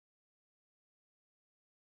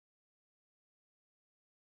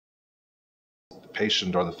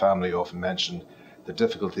patient or the family often mention the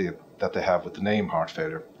difficulty that they have with the name heart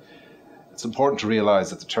failure. It's important to realize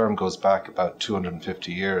that the term goes back about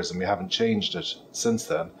 250 years and we haven't changed it since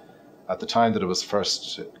then. At the time that it was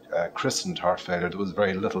first christened heart failure, there was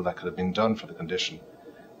very little that could have been done for the condition,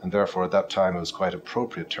 and therefore at that time it was quite an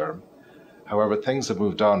appropriate term. However, things have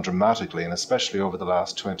moved on dramatically, and especially over the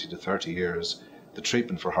last 20 to 30 years, the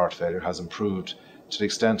treatment for heart failure has improved to the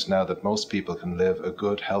extent now that most people can live a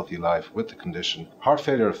good, healthy life with the condition. Heart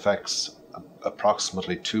failure affects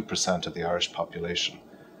approximately 2% of the Irish population.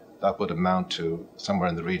 That would amount to somewhere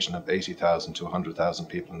in the region of 80,000 to 100,000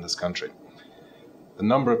 people in this country. The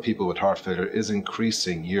number of people with heart failure is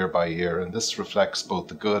increasing year by year, and this reflects both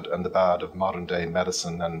the good and the bad of modern day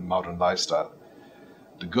medicine and modern lifestyle.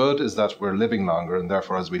 The good is that we're living longer, and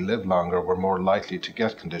therefore as we live longer, we're more likely to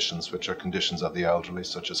get conditions which are conditions of the elderly,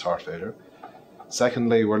 such as heart failure.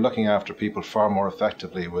 Secondly, we're looking after people far more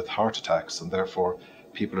effectively with heart attacks, and therefore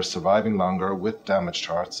people are surviving longer with damaged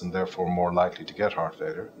hearts and therefore more likely to get heart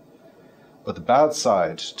failure. But the bad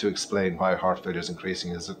side to explain why heart failure is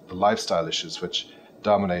increasing is the lifestyle issues which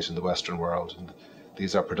dominate in the Western world. And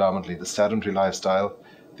these are predominantly the sedentary lifestyle,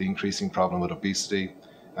 the increasing problem with obesity,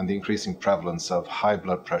 and the increasing prevalence of high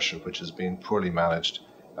blood pressure, which has been poorly managed,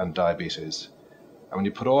 and diabetes. And when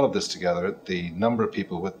you put all of this together, the number of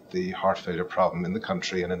people with the heart failure problem in the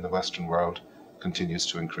country and in the Western world continues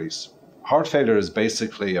to increase. Heart failure is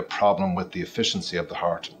basically a problem with the efficiency of the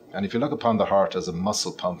heart. And if you look upon the heart as a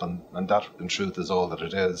muscle pump, and that in truth is all that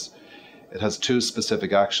it is, it has two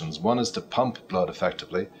specific actions. One is to pump blood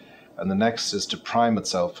effectively, and the next is to prime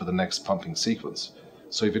itself for the next pumping sequence.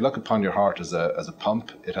 So if you look upon your heart as a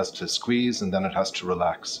pump, it has to squeeze and then it has to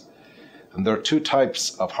relax. And there are two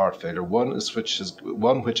types of heart failure. One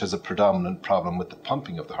which has a predominant problem with the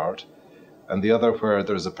pumping of the heart, and the other where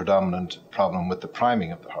there is a predominant problem with the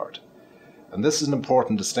priming of the heart. And this is an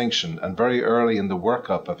important distinction, and very early in the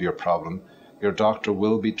workup of your problem, your doctor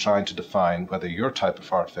will be trying to define whether your type of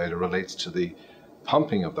heart failure relates to the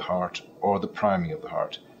pumping of the heart or the priming of the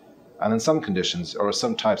heart. And in some conditions, or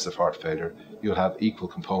some types of heart failure, you'll have equal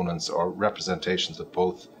components or representations of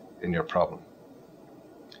both in your problem.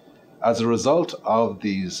 As a result of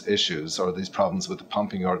these issues, or these problems with the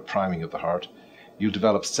pumping or priming of the heart, you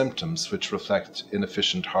develop symptoms which reflect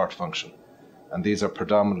inefficient heart function. And these are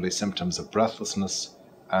predominantly symptoms of breathlessness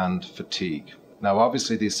and fatigue. Now,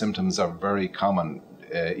 obviously, these symptoms are very common,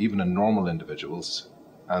 even in normal individuals.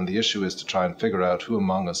 And the issue is to try and figure out who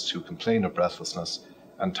among us who complain of breathlessness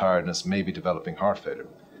and tiredness may be developing heart failure.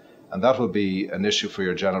 And that will be an issue for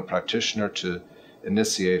your general practitioner to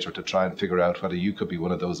initiate or to try and figure out whether you could be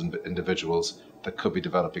one of those individuals that could be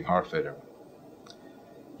developing heart failure.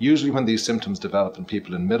 Usually when these symptoms develop in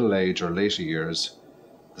people in middle age or later years,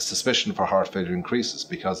 the suspicion for heart failure increases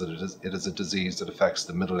because it is a disease that affects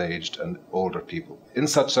the middle-aged and older people. In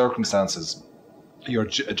such circumstances, your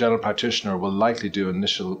general practitioner will likely do an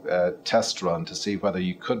initial test run to see whether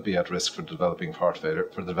you could be at risk for developing heart failure,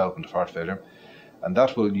 for the development of heart failure, and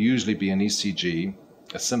that will usually be an ECG,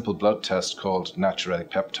 a simple blood test called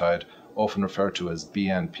natriuretic peptide, often referred to as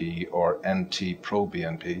BNP or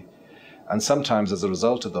NT-proBNP, and sometimes as a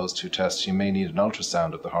result of those two tests you may need an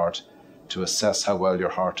ultrasound of the heart to assess how well your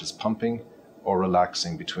heart is pumping or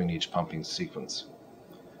relaxing between each pumping sequence.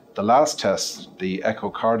 The last test, the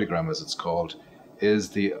echocardiogram as it's called, is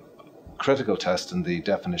the critical test in the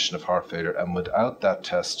definition of heart failure, and without that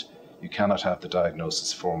test you cannot have the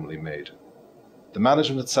diagnosis formally made. The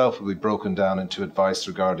management itself will be broken down into advice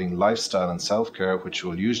regarding lifestyle and self-care, which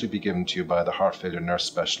will usually be given to you by the heart failure nurse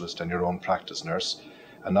specialist and your own practice nurse.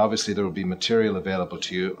 And obviously there will be material available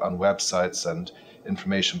to you on websites and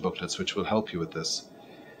information booklets which will help you with this.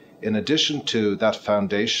 In addition to that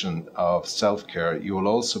foundation of self-care, you will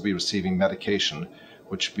also be receiving medication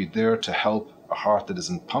which will be there to help a heart that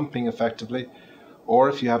isn't pumping effectively, or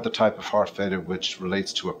if you have the type of heart failure which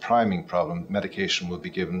relates to a priming problem, medication will be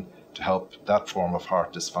given to help that form of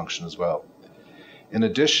heart dysfunction as well. In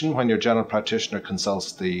addition, when your general practitioner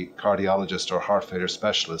consults the cardiologist or heart failure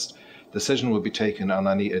specialist, decision will be taken on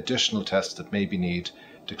any additional tests that may be needed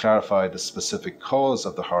to clarify the specific cause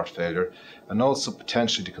of the heart failure, and also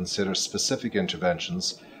potentially to consider specific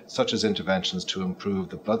interventions, such as interventions to improve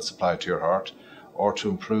the blood supply to your heart, or to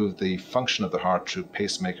improve the function of the heart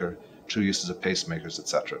through uses of pacemakers,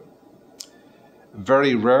 etc.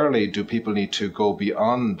 Very rarely do people need to go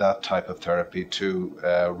beyond that type of therapy to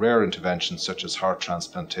rare interventions such as heart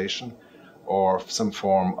transplantation or some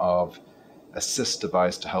form of assist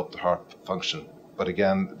device to help the heart function. But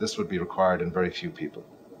again, this would be required in very few people.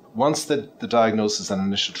 Once the diagnosis and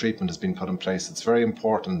initial treatment has been put in place, it's very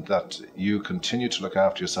important that you continue to look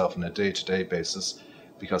after yourself on a day-to-day basis,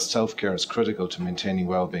 because self-care is critical to maintaining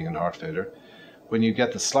well-being in heart failure. When you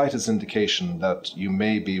get the slightest indication that you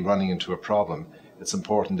may be running into a problem, it's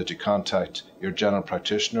important that you contact your general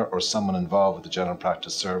practitioner or someone involved with the general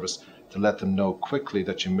practice service to let them know quickly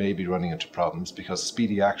that you may be running into problems, because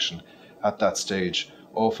speedy action at that stage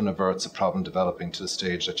often averts a problem developing to the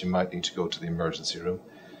stage that you might need to go to the emergency room.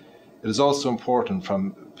 It is also important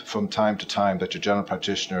from time to time that your general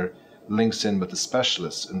practitioner links in with the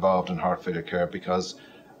specialists involved in heart failure care, because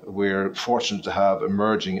we're fortunate to have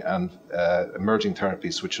emerging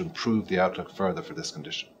therapies which improve the outlook further for this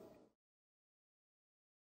condition.